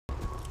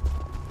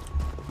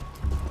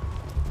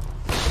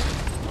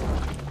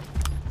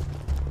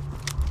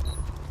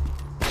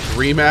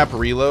remap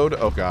reload?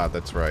 Oh god,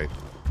 that's right.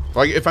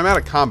 Well, if I'm out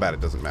of combat,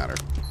 it doesn't matter.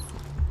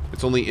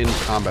 It's only in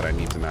combat I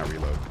need to not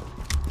reload.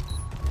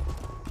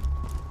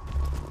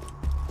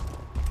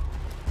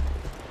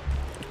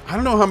 I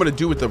don't know how I'm gonna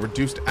do with the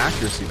reduced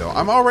accuracy though.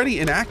 I'm already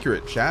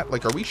inaccurate, chat.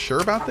 Like, are we sure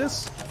about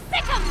this?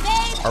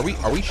 Are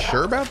we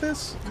sure about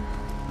this?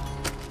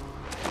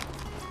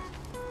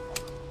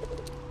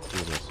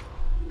 What is this?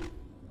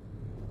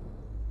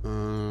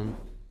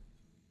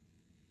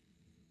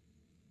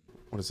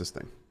 What is this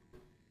thing?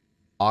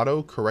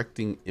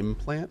 Auto-correcting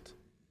implant?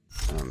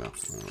 I don't know.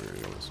 We're gonna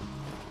go with this one.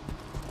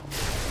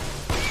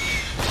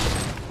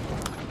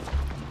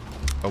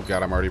 Oh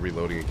god, I'm already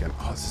reloading again.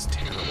 Oh, this is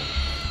terrible.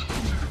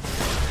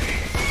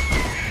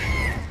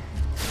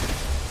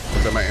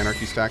 Is that my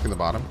anarchy stack in the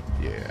bottom?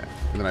 Yeah.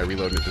 And then I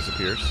reload and it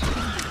disappears.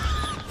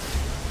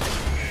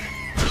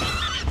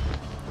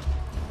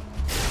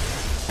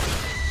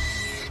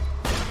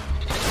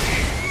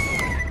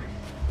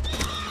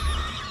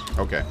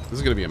 Okay, this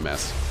is gonna be a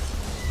mess.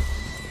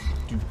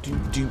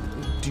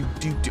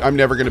 I'm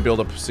never gonna build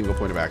up a single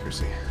point of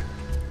accuracy.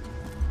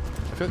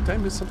 I feel like, did I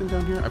miss something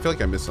down here? I feel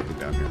like I missed something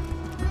down here.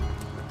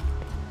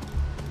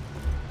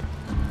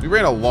 We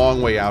ran a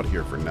long way out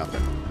here for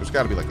nothing. There's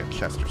gotta be like a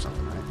chest or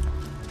something, right?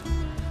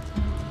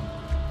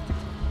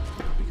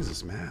 How big is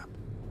this map?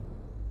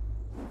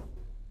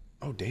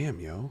 Oh damn,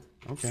 yo.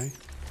 Okay.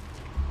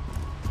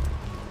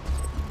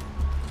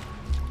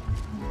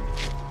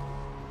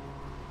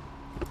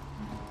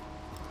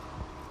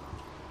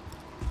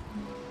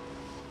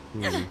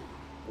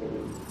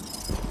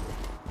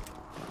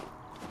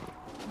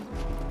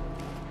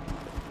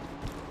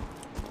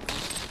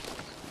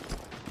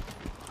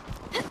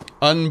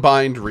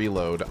 Unbind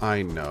reload.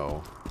 I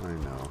know. I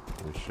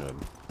should.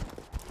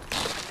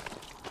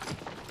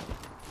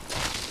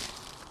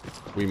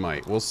 We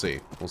might. We'll see.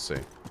 We'll see.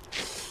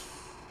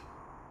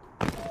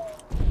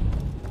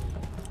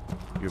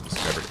 You have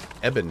discovered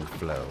ebb and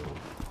flow.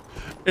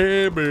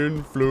 Ebb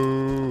and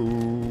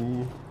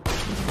flow.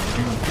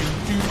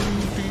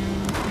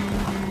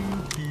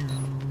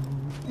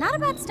 Not a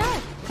bad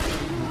start.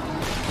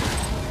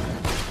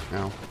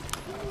 Ow.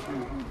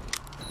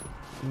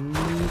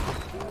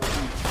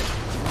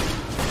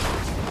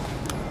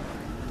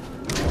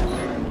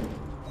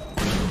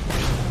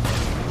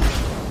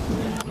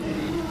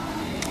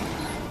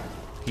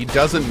 He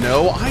doesn't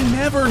know? I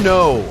never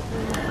know.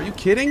 Are you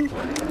kidding?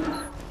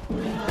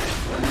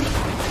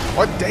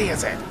 What day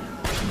is it?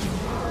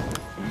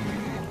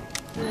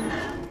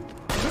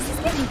 This is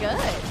getting good.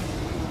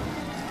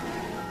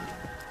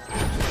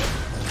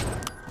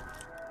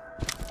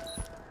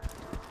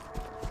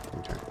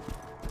 Okay.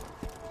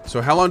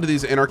 So how long do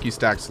these anarchy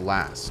stacks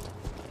last?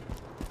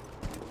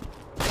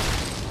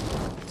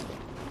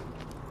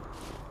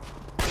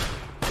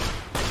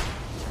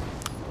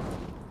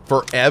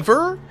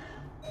 Forever?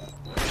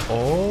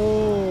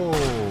 Oh.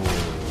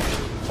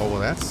 Oh, well,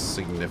 that's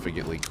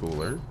significantly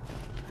cooler.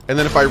 And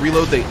then if I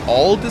reload, they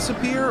all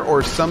disappear,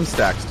 or some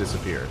stacks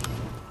disappear?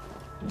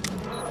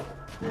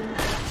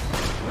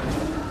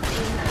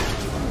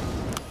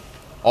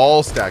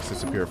 All stacks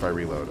disappear if I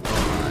reload.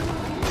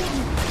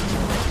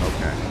 Oh,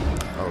 okay.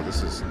 Oh,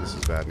 this is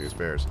bad news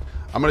bears.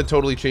 I'm gonna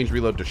totally change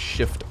reload to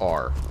Shift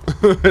R,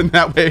 and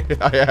that way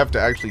I have to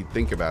actually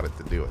think about it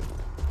to do it.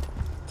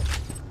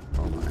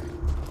 Oh my.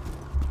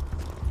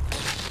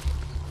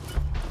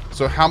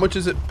 So how much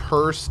is it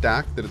per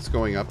stack that it's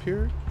going up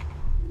here?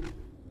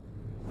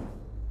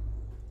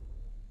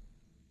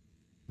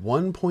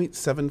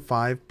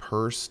 1.75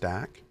 per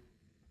stack.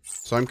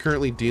 So I'm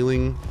currently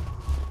dealing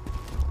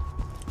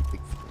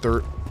like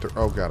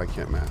oh god, I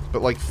can't math.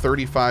 But like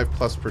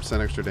 35+%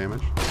 extra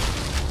damage.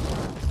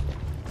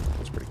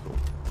 That's pretty cool.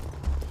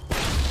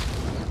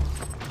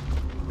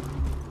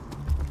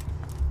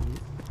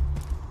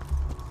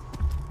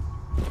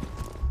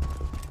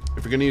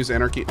 If you're gonna use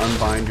Anarchy,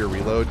 unbind your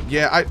reload.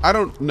 Yeah, I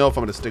don't know if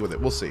I'm gonna stick with it.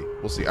 We'll see.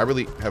 We'll see. I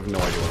really have no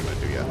idea what I'm gonna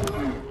do yet.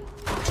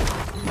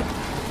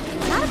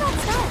 Not a bad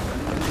start.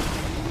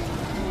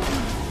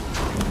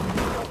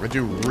 I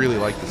do really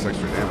like this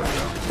extra damage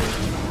though.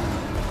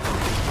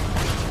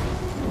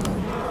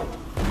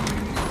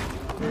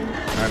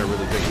 Kinda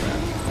really big that.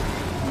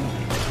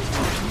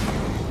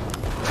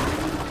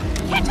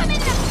 Hit him in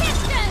the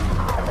piston!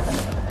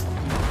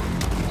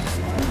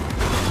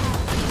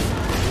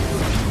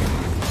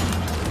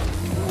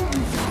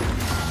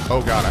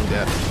 Oh god, I'm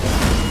dead.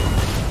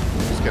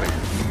 Just kidding.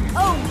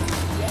 Oh,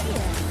 yeah.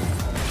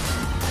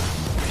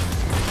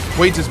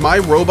 Wait, does my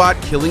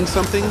robot killing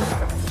something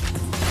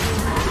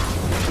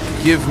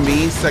give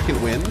me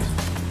second wind?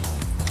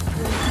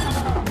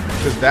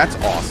 Because that's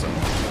awesome.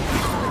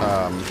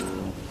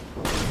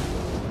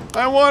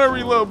 I want to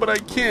reload, but I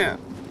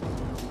can't.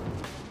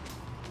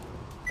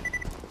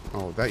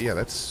 Oh,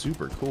 that's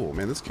super cool.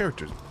 Man, this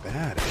character's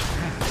badass.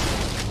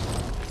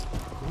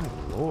 My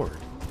lord.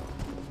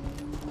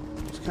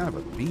 He's kind of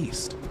a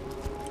beast.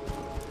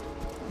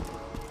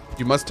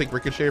 You must take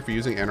Ricochet if you're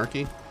using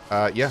Anarchy.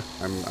 Yeah,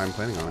 I'm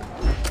planning on it.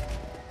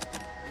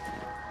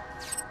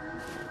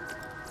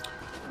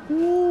 Not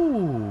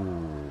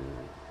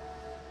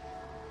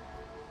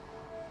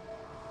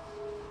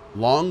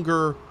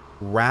Longer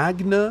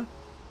Ragna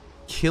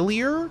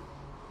Killier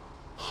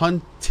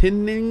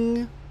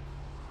Huntinning.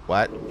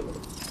 What?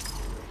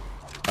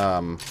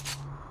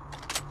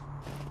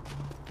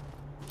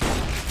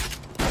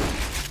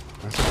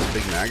 That's such a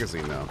big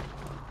magazine though.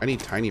 I need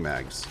tiny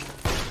mags.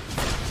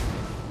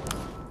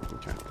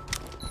 Okay.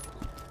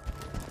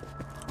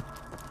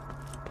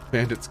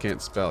 Bandits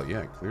can't spell.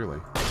 Yeah, clearly.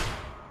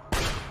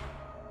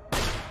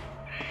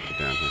 Get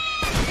down here.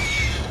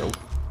 Nope.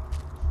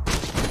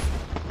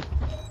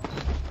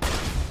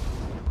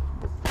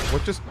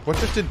 What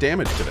just did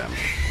damage to them?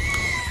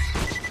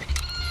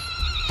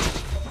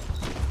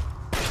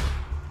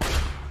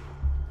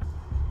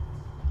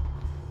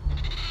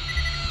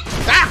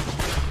 Ah!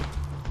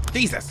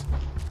 Jesus!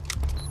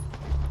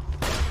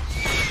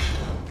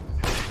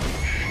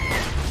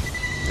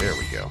 There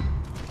we go.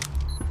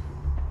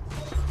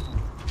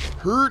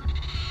 Hurt.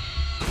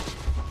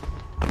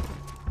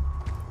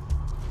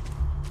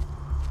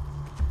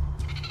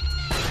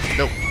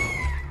 Nope.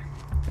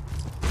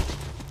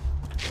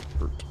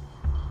 Hurt.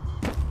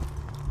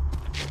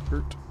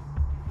 Hurt.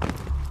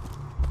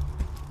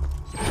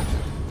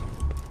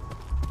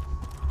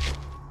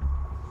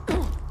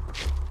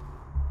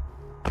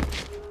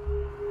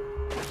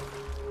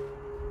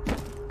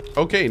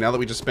 Okay, now that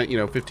we just spent,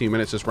 15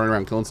 minutes just running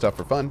around killing stuff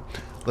for fun,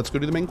 let's go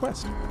do the main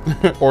quest.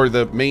 Or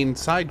the main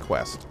side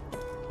quest.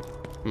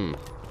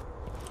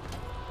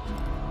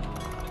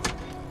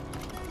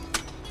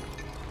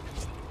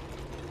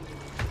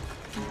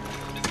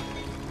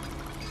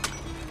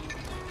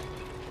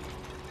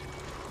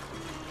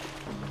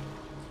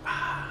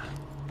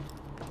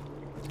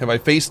 Have I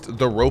faced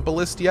the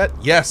Ropalist yet?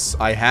 Yes,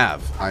 I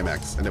have,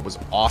 IMAX, and it was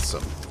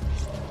awesome.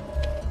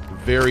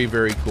 Very,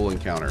 very cool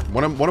encounter.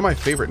 One of my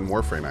favorite in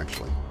Warframe,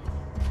 actually.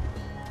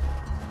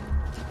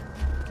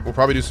 We'll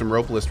probably do some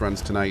Ropalist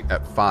runs tonight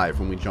at 5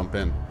 when we jump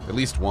in. At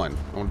least one.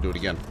 I want to do it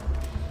again.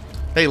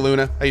 Hey,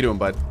 Luna. How you doing,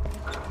 bud?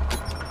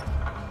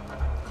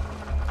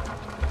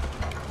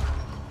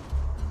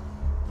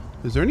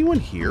 Is there anyone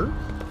here?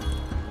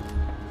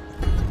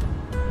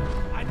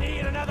 I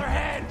need another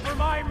head for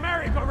my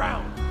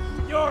merry-go-round.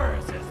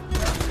 Yours is...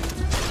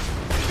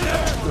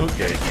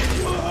 Okay.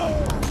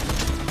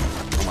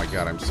 Oh my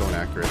god, I'm so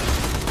inaccurate.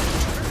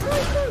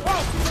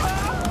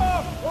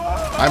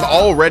 I'm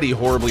already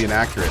horribly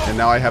inaccurate, and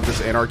now I have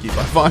this anarchy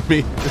buff on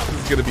me. This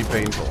is gonna be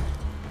painful.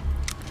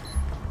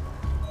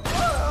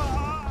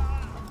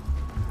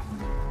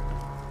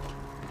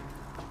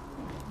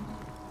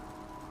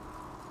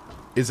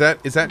 Is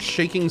that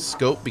shaking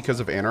scope because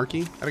of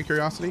anarchy, out of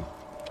curiosity?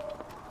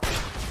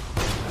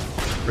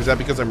 Or is that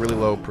because I'm really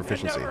low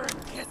proficiency?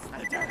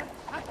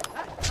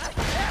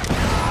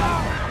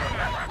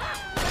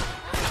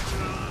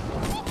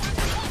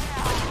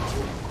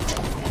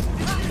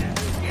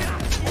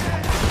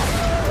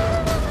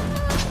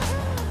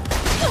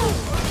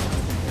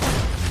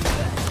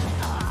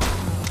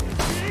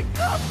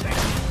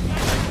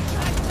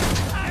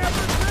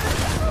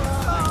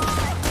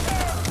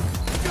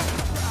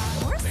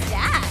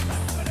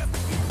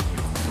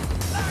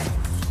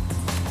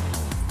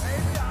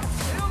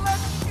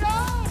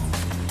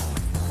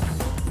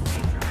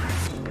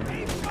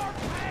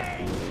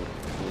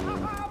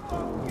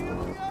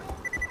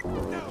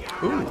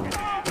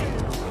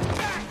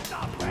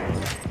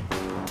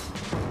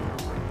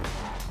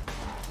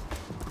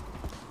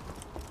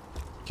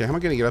 Okay, how am I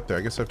going to get up there?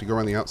 I guess I have to go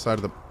around the outside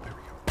of the... There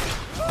we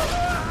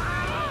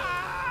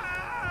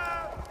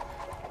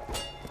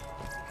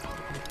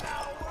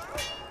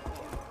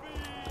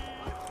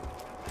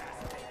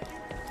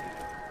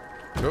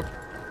go. Nope.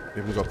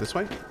 Maybe we go up this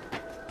way?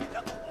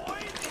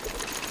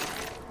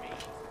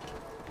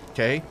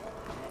 Okay.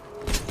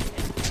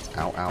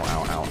 Ow, ow,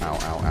 ow, ow, ow,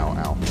 ow, ow,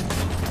 ow.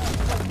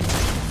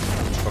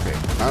 Okay,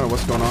 I don't know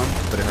what's going on,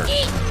 but it hurts.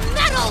 Eat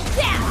metal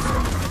death!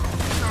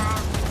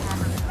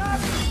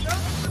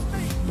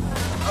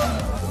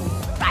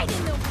 Right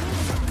in the wind.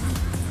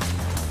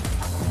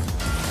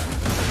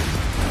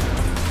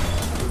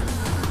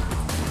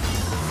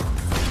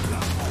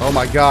 Oh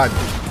my god.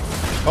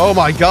 Oh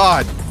my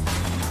god.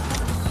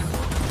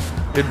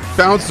 It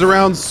bounced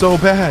around so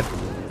bad.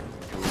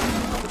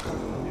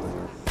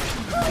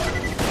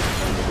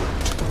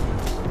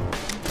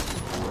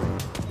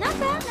 Not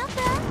bad, not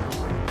bad.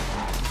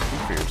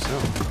 Speak for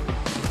yourself.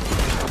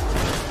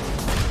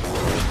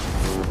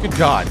 Good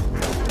god.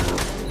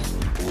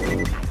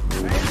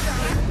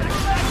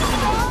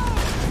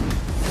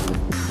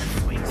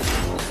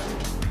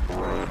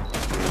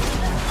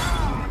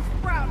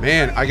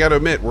 Man, I gotta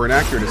admit, we're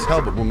inaccurate as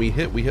hell, but when we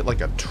hit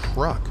like a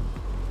truck.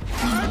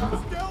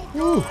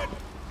 Woo.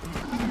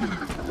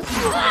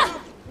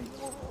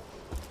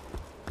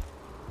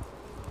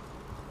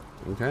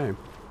 Okay.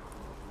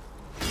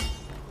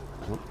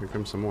 Oh, here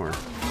comes some more.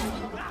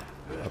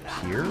 Up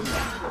here?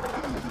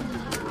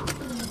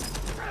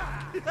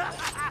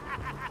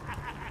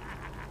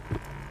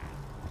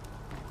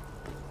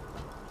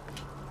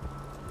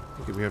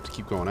 Okay, we have to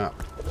keep going up.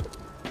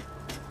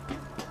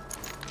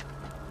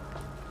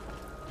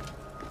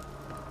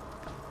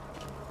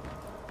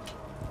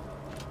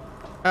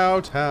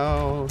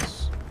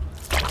 Outhouse.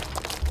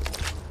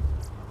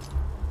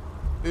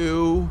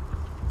 Ew.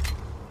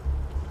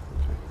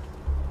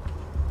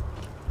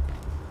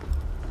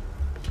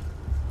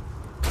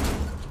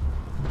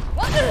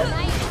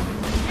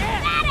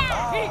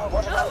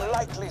 What an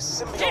unlikely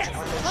symbiotic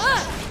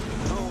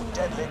relationship. Two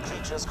deadly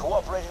creatures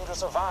cooperating to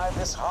survive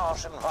this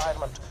harsh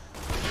environment.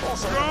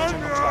 Also, it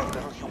looks like a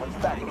little human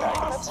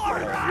backpack. That's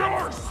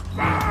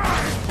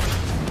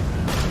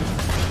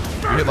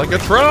You hit like a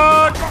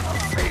truck!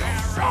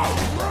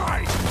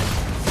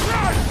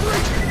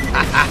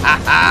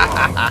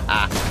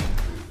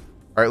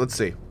 Alright, let's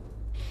see.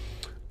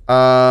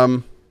 Yeah,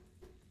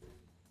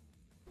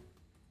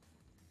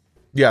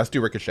 let's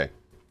do Ricochet.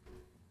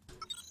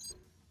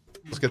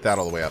 Let's get that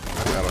all the way up.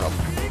 That'll help.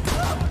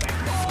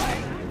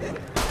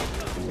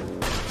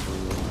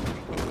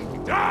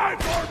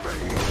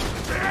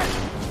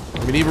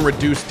 I mean, even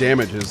reduced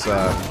damage is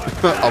a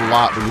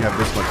lot when you have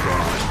this much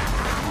going on.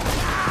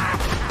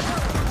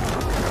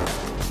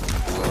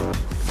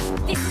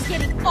 This is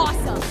getting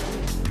awesome.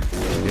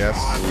 Yes,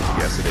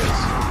 yes it is.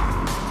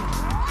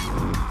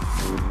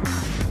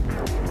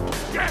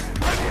 Get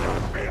ready to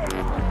feel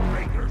the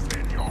fingers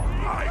in your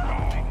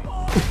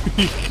eyeball.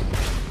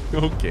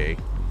 Okay.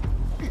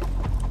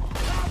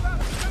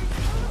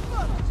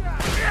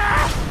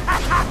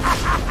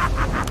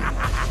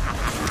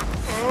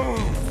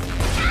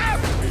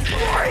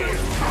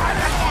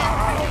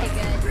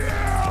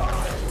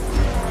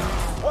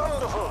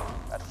 wonderful.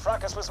 That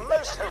fracas was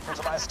most helpful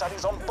to my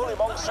studies on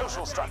bullymong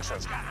social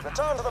structures.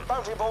 Return to the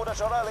bounty board at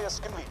your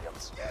earliest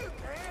convenience.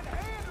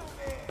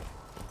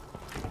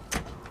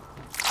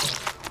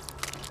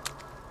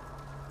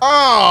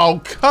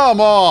 Oh,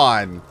 come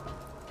on!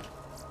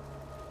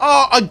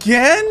 Oh,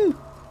 again?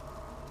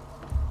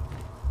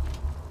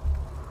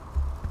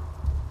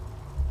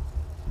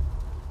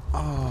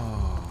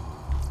 Oh,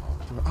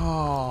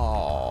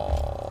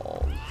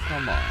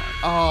 come on.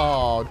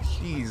 Oh,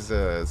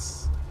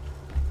 Jesus.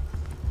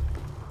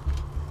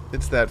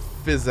 It's that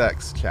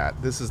PhysX chat.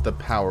 This is the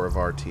power of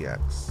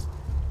RTX.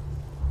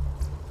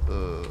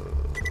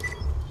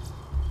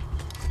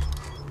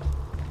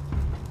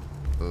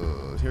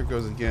 Here it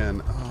goes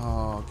again.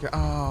 Oh, okay.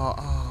 Oh.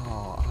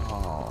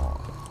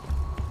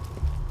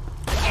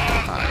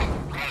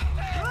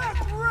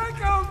 Let's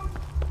break 'em!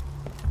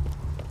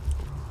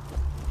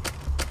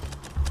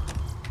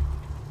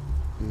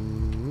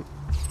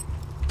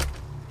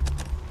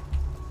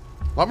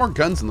 A lot more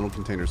guns in little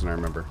containers than I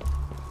remember.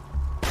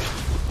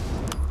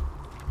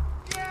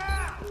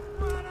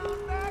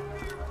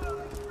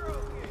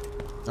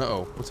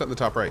 Uh-oh. What's that in the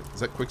top right?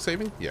 Is that quick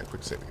saving? Yeah,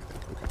 quick saving, I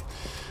think. Okay.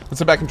 Let's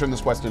head back and turn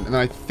this quest in. And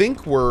then I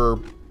think we're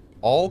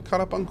all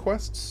caught up on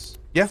quests.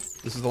 Yeah,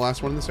 this is the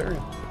last one in this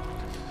area.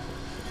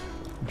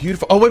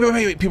 Beautiful. Oh,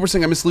 wait. People are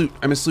saying I missed loot.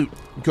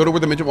 Go to where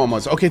the midget one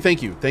was. Okay,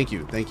 thank you.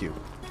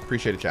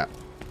 Appreciate it, chat.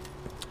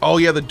 Oh,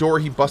 yeah, the door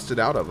he busted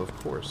out of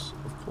course.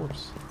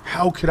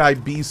 How could I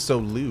be so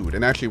lewd?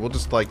 And actually, we'll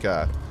just, like,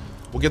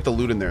 we'll get the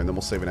loot in there, and then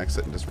we'll save an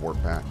exit and just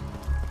warp back.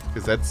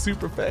 Because that's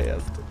super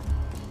fast.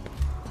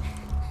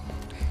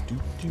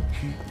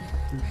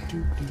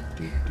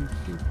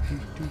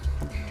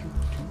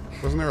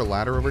 Wasn't there a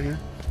ladder over here?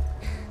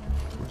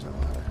 Where's that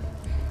ladder?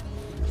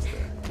 It's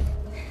there.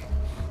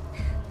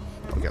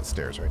 Oh, we got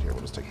stairs right here.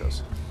 We'll just take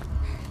those.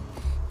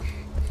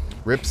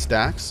 Rip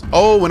stacks.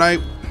 Oh, when I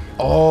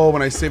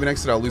save an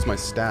exit, I'll lose my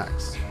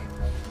stacks.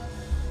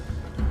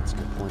 That's a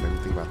good point. I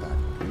didn't think about that.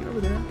 Can you get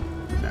over there?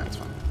 Nah, it's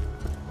fine.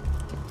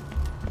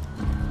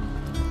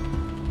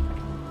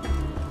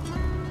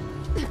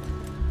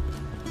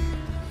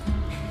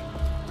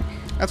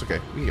 That's okay.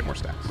 We can get more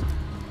stacks.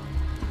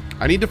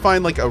 I need to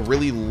find like a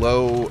really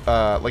low,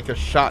 like a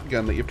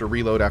shotgun that you have to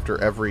reload after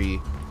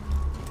every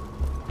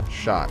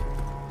shot.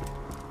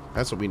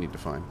 That's what we need to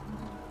find.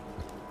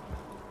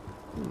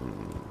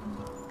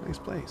 Nice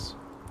place.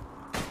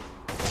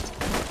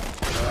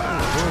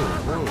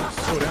 Whoa.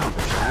 Slow down,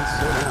 man.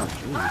 Slow down.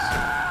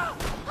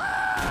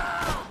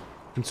 Jeez.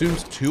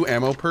 Consumes 2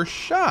 ammo per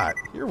shot.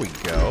 Here we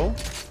go.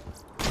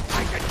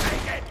 I can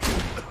take it!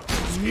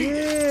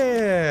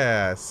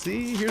 Yeah.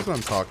 See? Here's what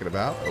I'm talking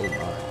about. Oh,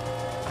 my.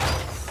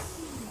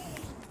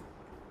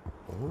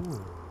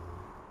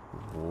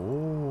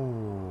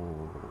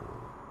 Oh.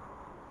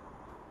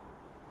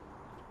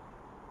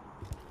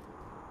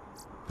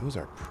 Those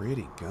are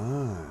pretty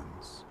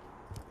guns.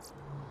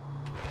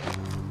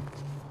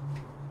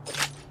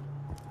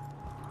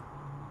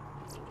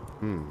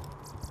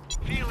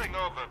 Feeling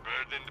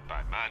overburdened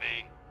by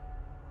money?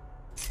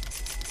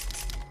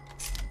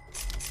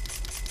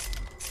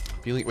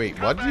 Feeling. Wait,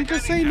 what did you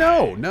just say?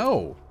 No,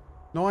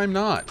 I'm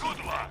not.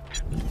 Good luck.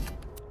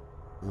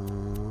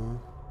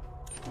 You're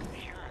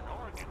an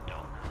organ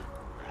donor,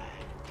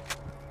 right?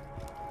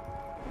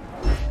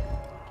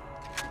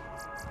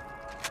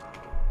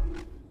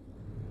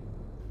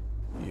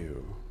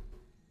 You.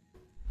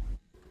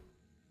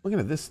 Looking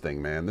at this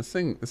thing, man. This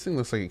thing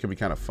looks like it could be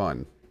kind of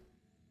fun.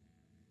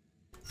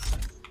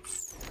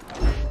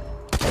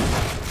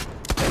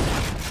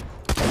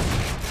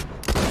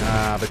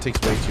 But it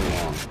takes way too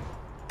long.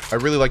 I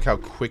really like how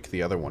quick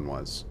the other one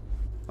was.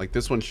 Like,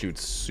 this one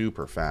shoots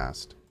super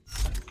fast.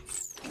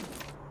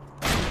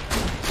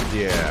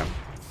 Yeah.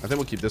 I think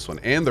we'll keep this one.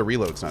 And the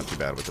reload's not too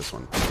bad with this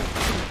one.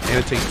 And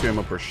it takes 2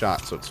 ammo per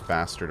shot, so it's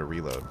faster to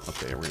reload.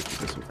 Okay, we're going to keep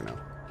this one for now.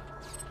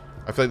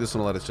 I feel like this one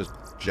will let us just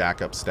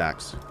jack up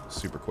stacks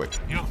super quick.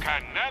 You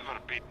can never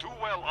be too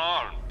well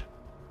armed.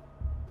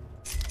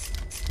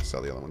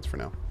 Sell the other ones for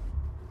now.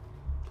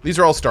 These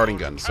are all starting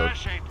guns, so it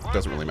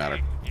doesn't really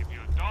matter.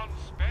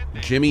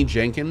 Jimmy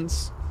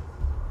Jenkins.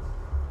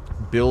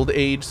 Build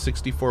age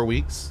 64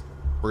 weeks.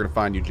 We're going to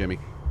find you, Jimmy.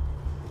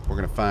 We're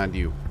going to find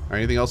you. All right,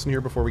 anything else in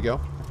here before we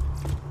go?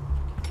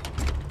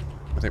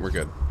 I think we're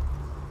good.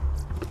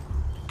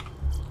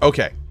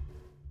 Okay.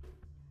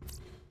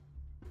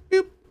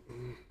 Boop.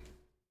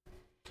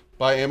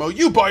 Buy ammo.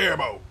 You buy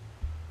ammo!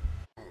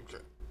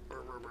 Okay.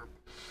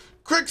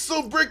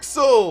 Crixel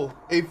Brixel!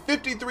 A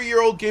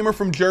 53-year-old gamer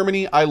from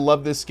Germany. I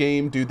love this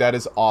game. Dude, that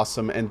is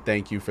awesome, and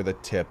thank you for the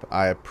tip.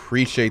 I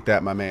appreciate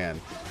that, my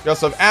man. We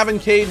also have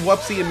Avencade,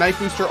 Wupsie, and Knife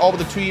Booster, all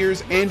with the 2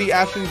 years. Andy,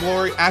 Ashen's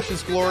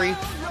Glory,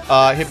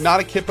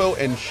 Hypnotic Hippo,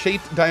 and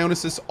Shaped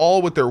Dionysus,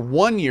 all with their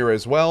 1 year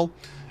as well.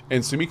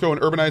 And Sumiko and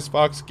Urbanized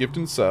Fox, gift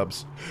and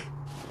subs.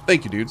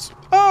 Thank you, dudes.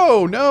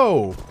 Oh,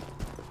 no.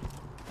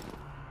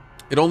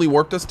 It only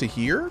warped us to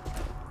here?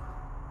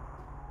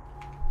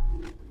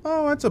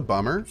 Oh, that's a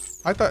bummer.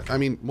 I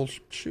mean, well,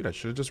 shoot, I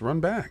should have just run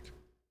back.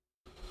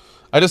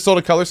 I just sold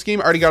a color scheme.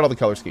 I already got all the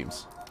color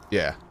schemes.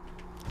 Yeah.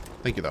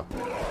 Thank you, though.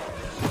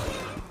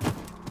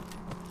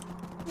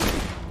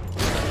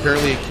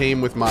 Apparently it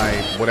came with my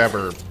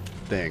whatever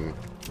thing.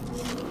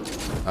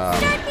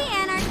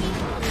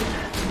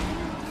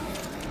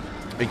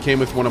 It came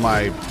with one of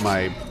my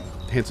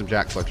Handsome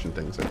Jack collection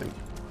things, I think.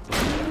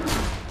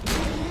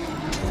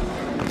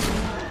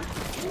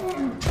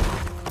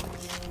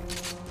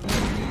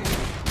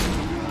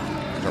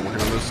 Start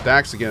working on those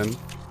stacks again.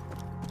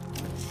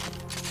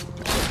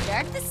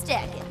 Start the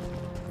stacking.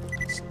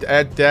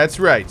 That's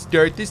right.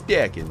 Start the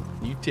stacking.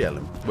 You tell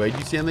him. Why'd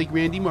you sound like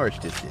Randy Marsh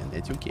just then?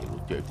 That's okay.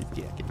 We'll start the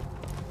stacking.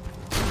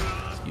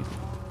 Excuse me.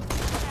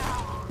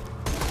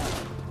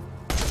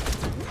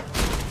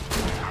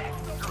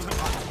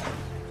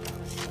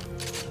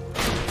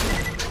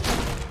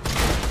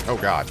 Oh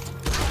god.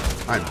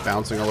 I'm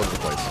bouncing all over the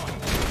place.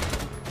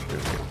 There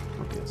we go.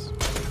 What is?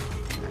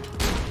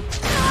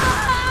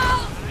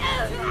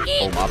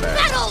 Oh, my bad.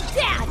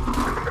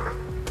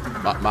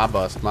 My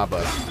bust, my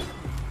bust.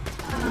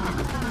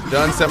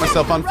 Done, set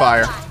myself on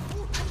fire.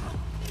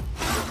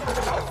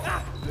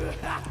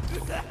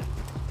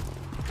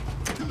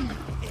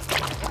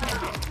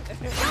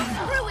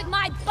 Through with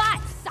my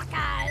butt,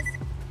 suckers!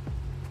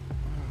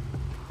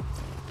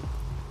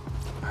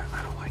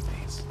 I don't like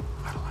these.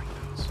 I don't like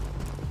those.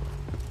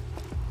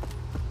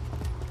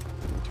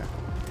 Okay.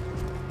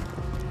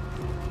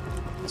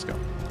 Let's go.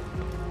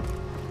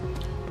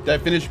 Did I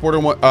finish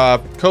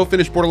Cohh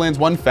finished Borderlands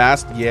 1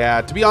 fast?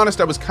 Yeah, to be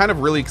honest, I was kind of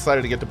really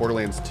excited to get to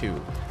Borderlands 2.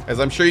 As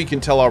I'm sure you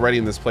can tell already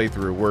in this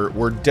playthrough,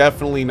 we're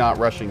definitely not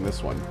rushing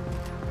this one.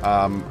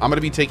 I'm going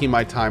to be taking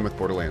my time with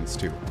Borderlands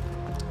 2.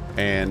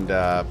 And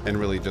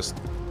really just,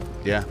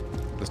 yeah,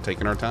 just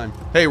taking our time.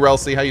 Hey,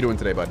 Relcy, how you doing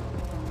today, bud?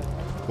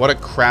 What a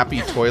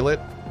crappy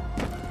toilet.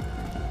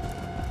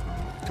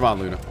 Come on,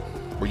 Luna.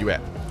 Where you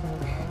at?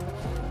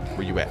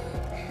 Where you at?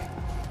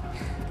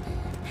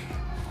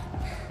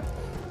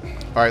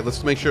 All right,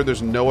 let's make sure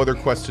there's no other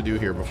quest to do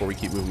here before we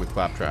keep moving with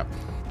Claptrap.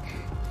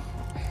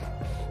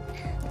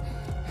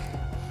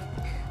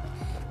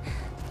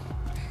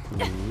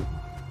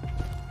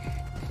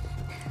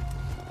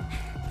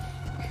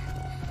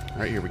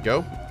 All right, here we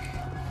go.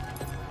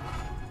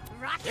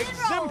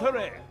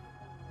 Exemplary.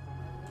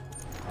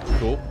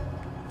 Cool.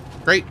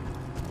 Great.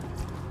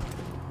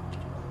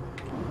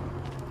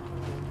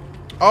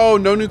 Oh,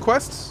 no new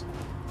quests?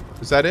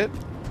 Is that it?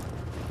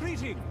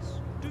 Greetings.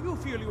 Do you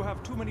feel you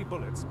have too many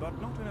bullets but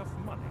not enough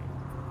money?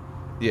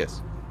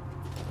 Yes.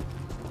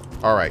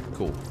 All right,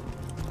 cool.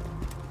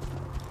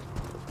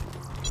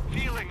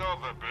 Feeling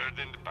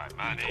overburdened by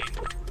money.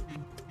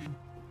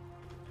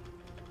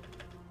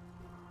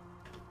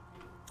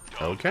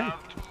 Okay.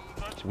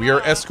 We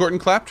are escorting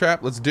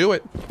Claptrap. Let's do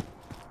it.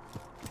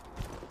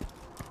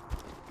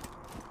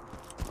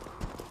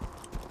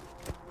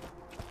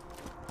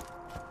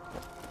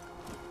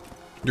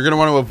 You're going to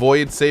want to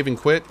avoid save and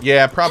quit?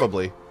 Yeah,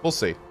 probably. We'll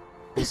see.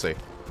 We'll see.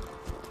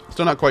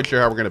 Still not quite sure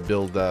how we're going to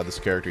build this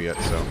character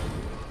yet, so.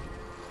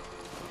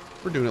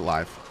 We're doing it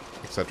live,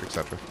 etc.,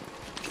 etc.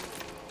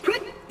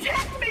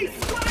 Protect me,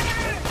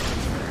 Swagger!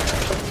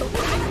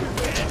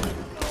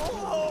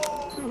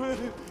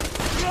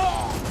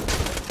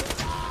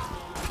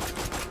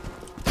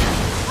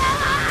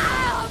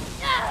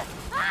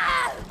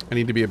 I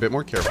need to be a bit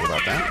more careful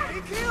about that.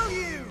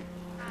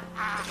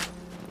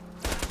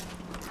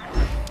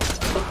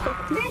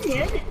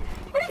 Minion,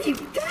 what have you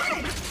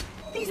done?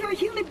 These are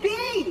human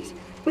beings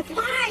with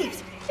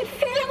lives and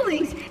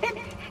families and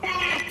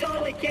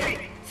totally kidding.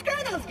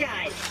 Screw those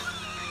guys.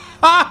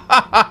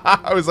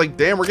 I was like,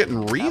 damn, we're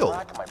getting real. I'm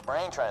racking my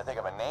brain trying to think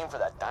of a name for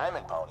that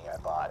diamond pony I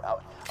bought.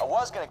 lot. I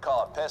was gonna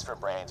call it Piss for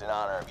Brains in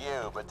honor of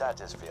you, but that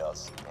just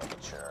feels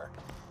immature.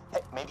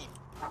 Hey, maybe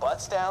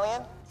Butt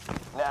Stallion?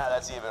 Nah,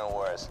 that's even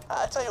worse.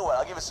 I'll tell you what,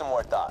 I'll give it some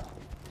more thought.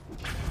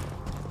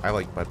 I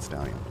like Butt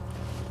Stallion.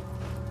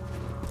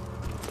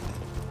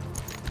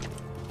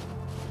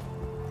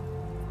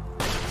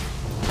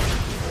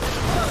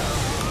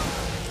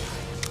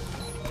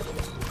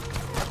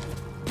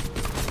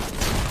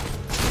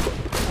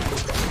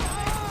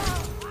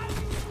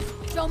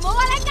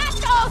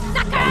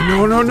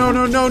 No, no, no,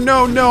 no, no,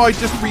 no, no, I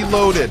just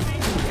reloaded.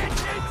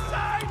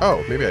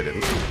 Oh, maybe I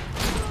didn't.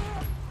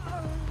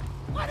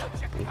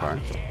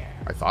 Okay.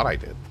 I thought I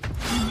did.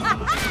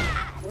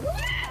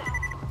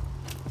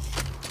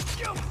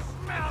 You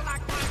smell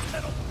like my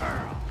little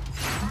girl.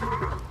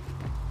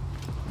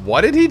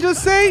 What did he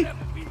just say?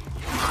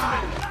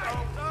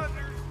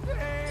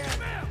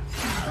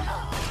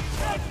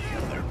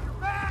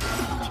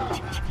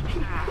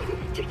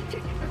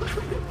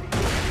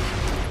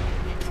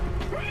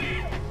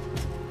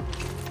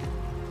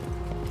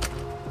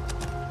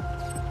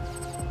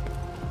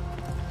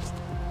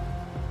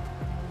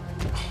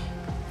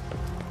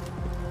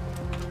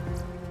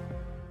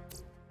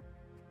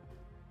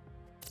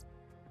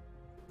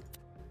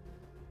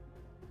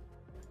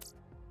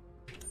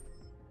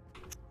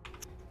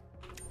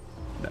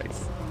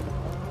 Nice.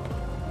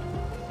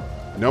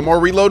 No more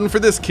reloading for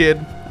this kid.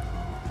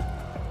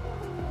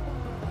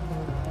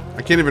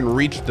 I can't even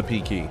reach the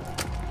P key.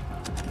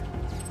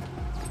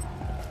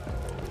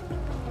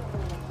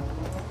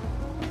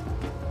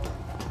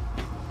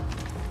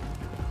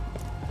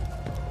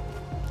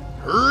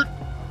 Hurt.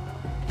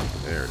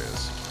 There it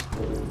is.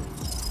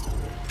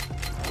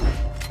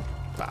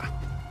 Bah.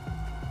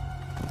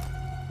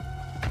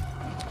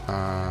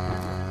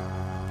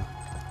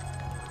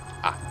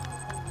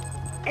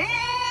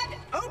 And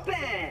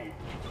open!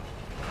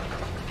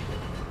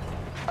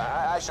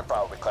 I should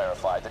probably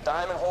clarify. The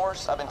diamond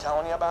horse I've been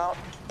telling you about,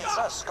 it's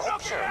not a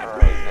sculpture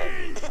or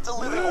anything. It's a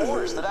living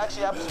horse that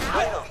actually happens to be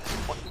made of...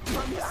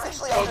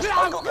 Actually, I'll just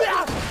uncle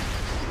that.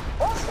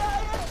 Butt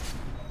Stallion!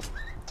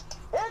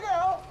 Here you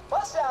go!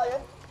 Butt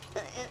Stallion!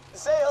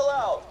 Say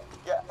hello!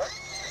 Yeah.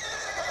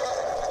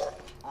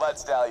 Butt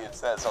Stallion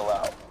says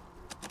hello.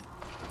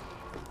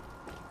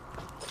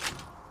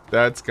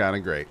 That's kind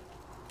of great.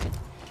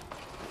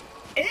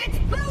 It's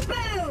Boo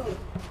Boo!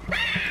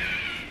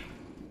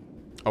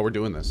 Oh, we're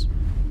doing this.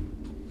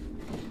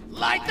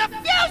 Light the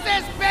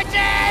fuses,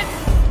 bitches!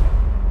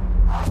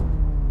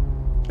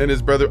 And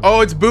his brother. Oh,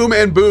 it's Boom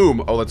and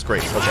Boom. Oh, that's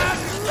great. Okay.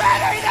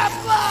 Ready to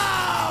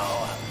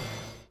blow!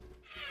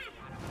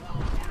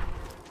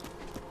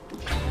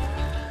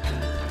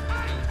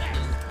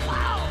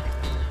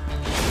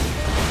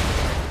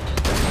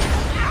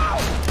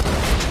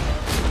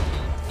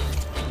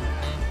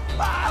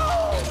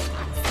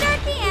 Start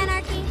the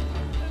anarchy.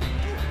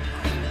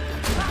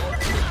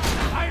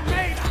 I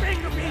made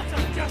finger pizza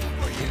just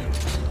for you.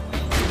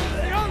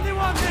 The only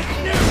one that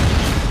knew.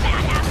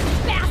 Badass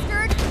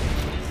bastard.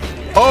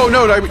 Oh,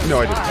 no, no, I didn't.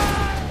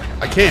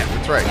 I can't.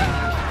 That's right.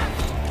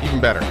 Even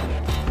better. He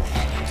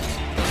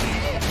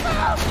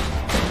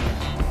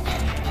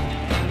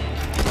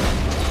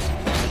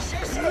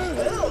sure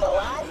says boom a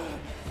lot.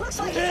 Looks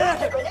like he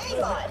dropped a grenade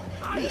mod.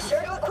 Be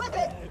sure to equip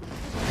it.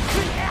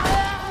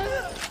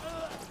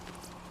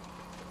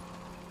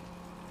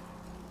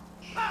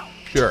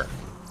 Sure.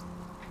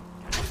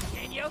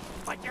 Can you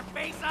put your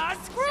face on?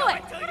 Screw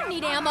it. I don't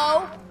need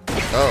ammo.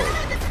 Oh.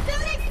 The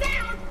soothing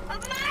sound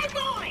of my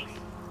voice!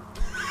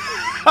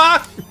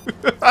 Right?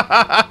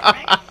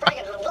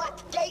 Friggin'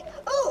 locked gate.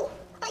 Ooh,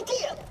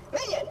 idea.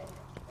 Minion,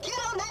 get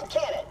on that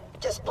cannon.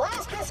 Just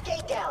blast this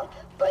gate down.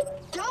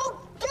 But don't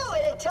do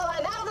it until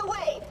I'm out of the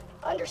way.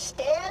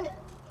 Understand?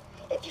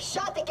 If you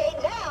shot the gate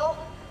now,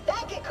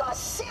 that could cause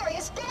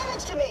serious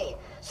damage to me.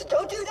 So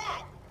don't do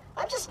that.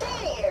 I'm just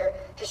standing here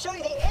to show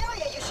you the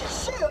area you should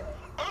shoot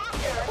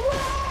after.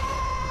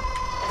 Whoa!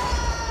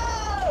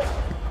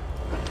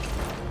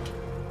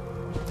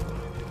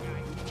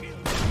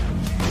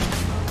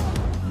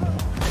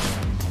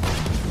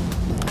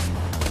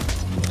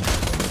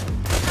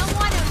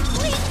 Someone who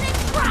please and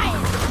try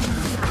it.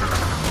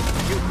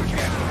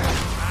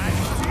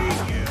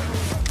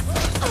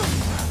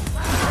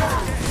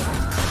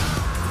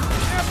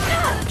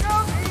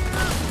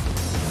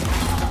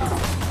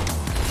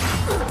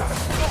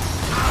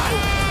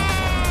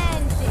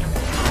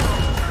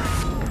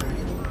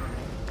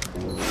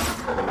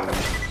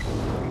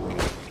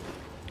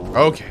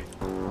 Okay.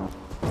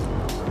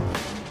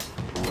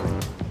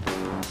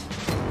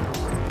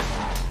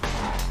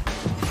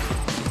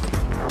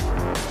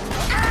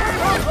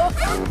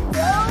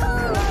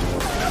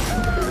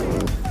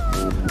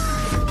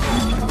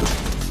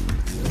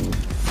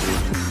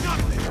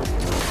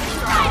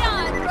 Right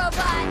on,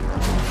 robot.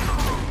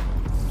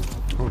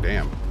 Oh,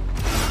 damn.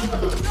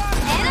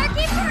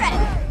 Anarchy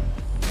forever.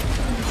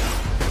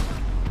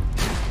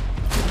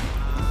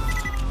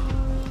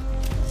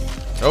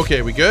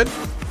 Okay, we good?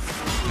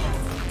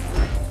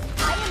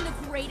 I am the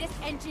greatest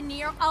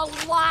engineer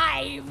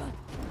alive.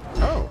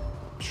 Oh,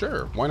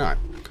 sure. Why not?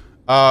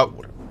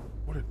 Whatever.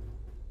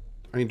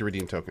 I need to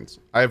redeem tokens.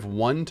 I have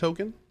 1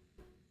 token.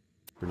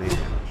 Grenade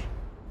damage.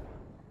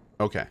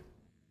 Okay.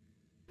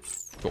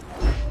 Cool.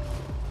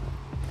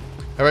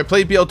 Have I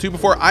played BL2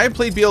 before? I have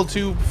played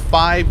BL2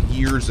 5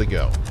 years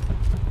ago,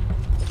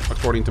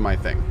 according to my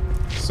thing.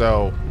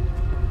 So,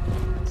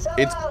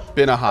 it's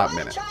been a hot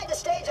minute. I tried to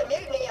stage a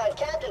mutiny on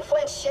Captain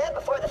Flint's ship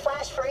before the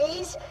flash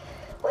freeze,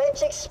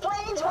 which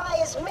explains why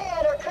his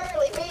men are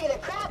currently beating the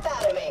crap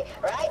out of me.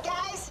 Right,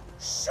 guys?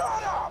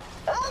 Shut up!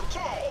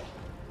 Okay.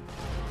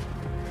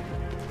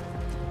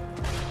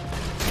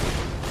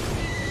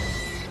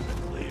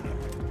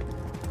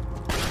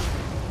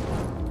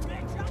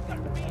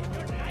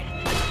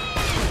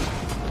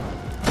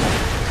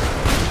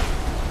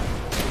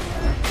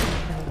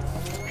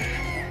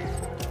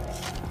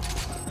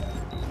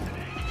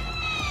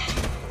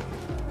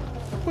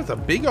 What's a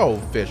big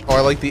old fish? Oh, I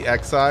like the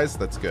X size.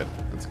 That's good.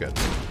 That's good.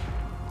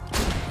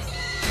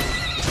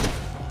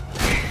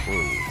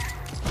 Ooh.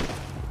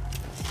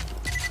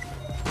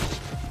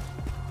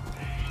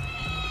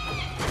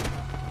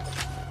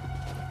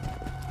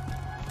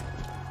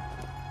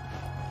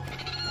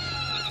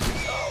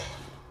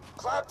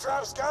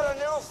 Claptrap's got a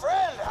new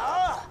friend,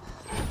 huh?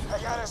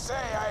 I gotta say,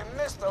 I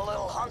missed the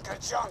little hunk of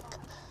junk.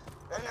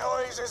 The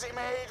noises he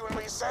made when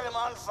we set him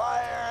on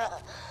fire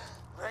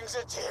brings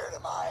a tear to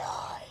my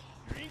eye.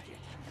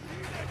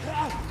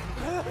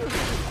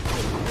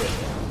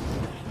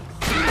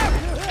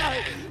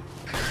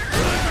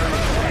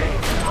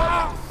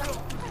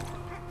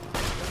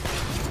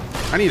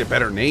 I need a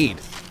better nade.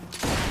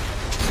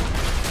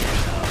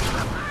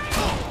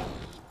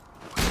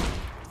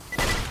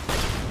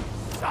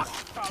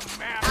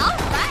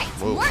 Alright,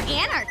 Whoa. more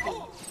anarchy.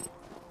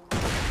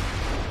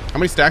 How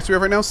many stacks do we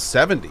have right now?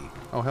 70.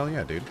 Oh, hell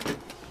yeah, dude.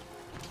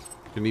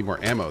 You need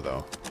more ammo,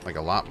 though. Like,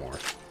 a lot more.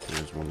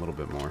 There's one little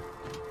bit more.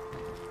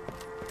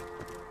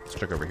 Let's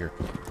check over here.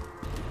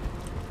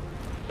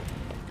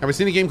 Have I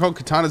seen a game called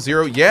Katana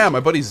Zero? Yeah, my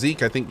buddy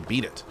Zeke, I think,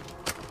 beat it.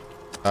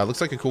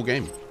 Looks like a cool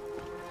game.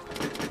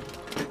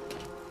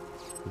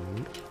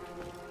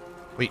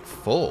 Wait,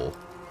 full?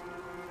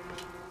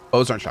 Oh,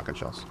 those aren't shotgun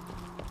shells.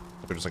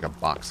 They're just like a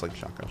box like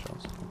shotgun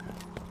shells. Okay.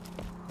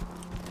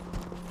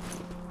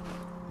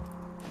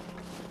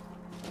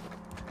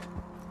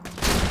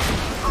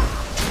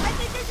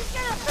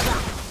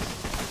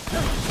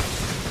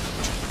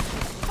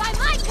 By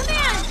my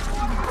command!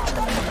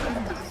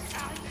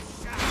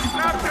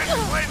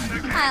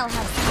 I'll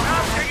have some.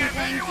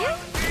 Thank you.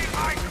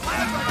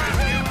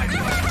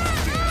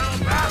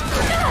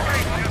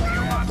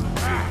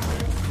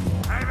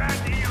 I've had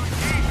to use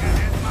Jesus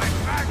as my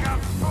backup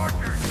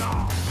torture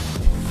doll.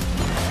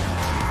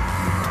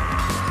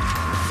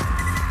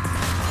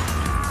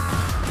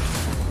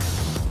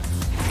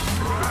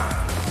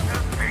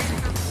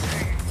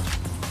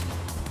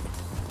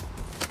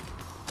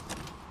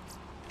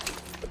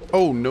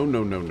 Oh, no,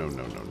 no, no, no,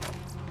 no, no, no.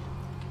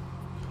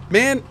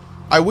 Man,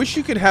 I wish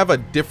you could have a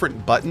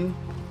different button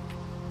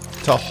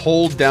to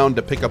hold down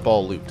to pick up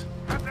all loot.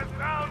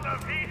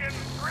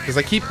 Because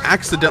I keep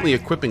accidentally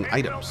equipping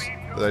items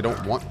that I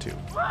don't want to. See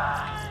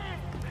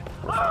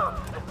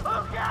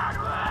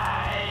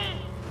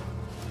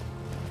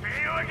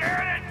you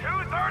again at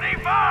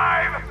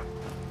 2:35.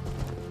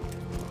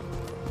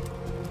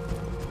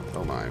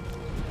 Oh my.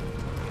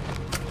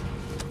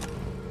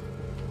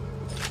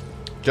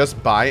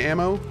 Just buy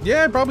ammo?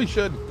 Yeah, I probably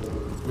should.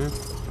 Yeah.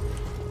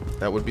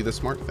 That would be the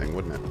smart thing,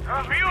 wouldn't it?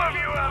 A few of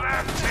you have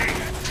asked me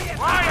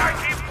why I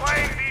keep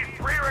playing these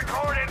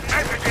pre-recorded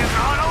messages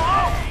on a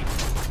loop.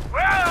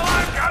 Well,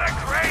 I've got a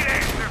great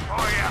answer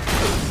for you.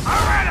 A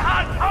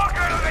red-hot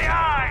poker to the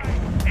eye.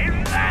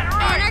 Isn't that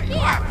right, Anarchy.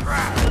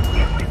 Claptrap?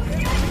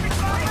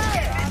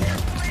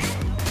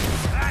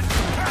 That's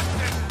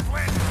Captain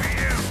Flint for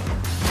you.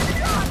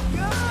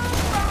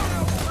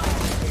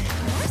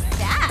 What's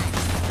that?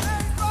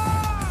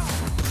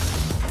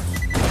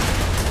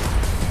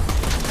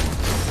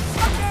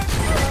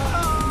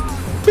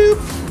 Boop.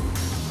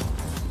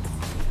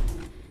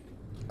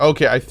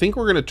 Okay, I think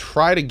we're gonna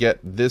try to get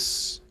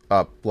this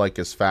up like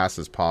as fast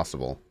as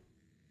possible.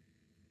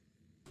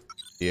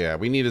 Yeah,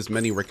 we need as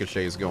many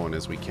ricochets going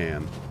as we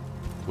can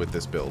with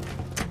this build.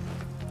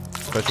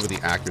 Especially with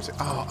the accuracy.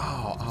 Oh,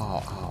 oh,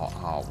 oh, oh,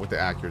 oh. With the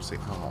accuracy.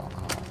 Oh,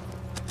 oh.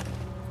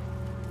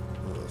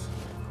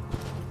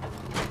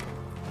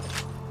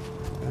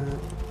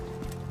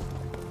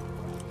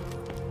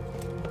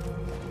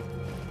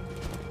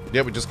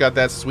 Yeah, we just got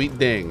that sweet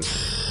ding.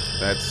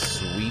 That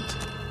sweet,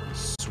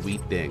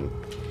 sweet ding.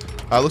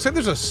 Looks like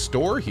there's a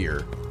store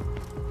here.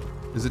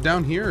 Is it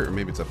down here? Or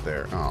maybe it's up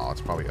there. Oh,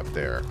 it's probably up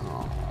there.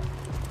 Oh.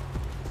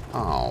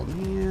 Oh,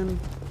 man.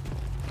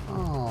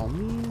 Oh,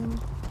 man.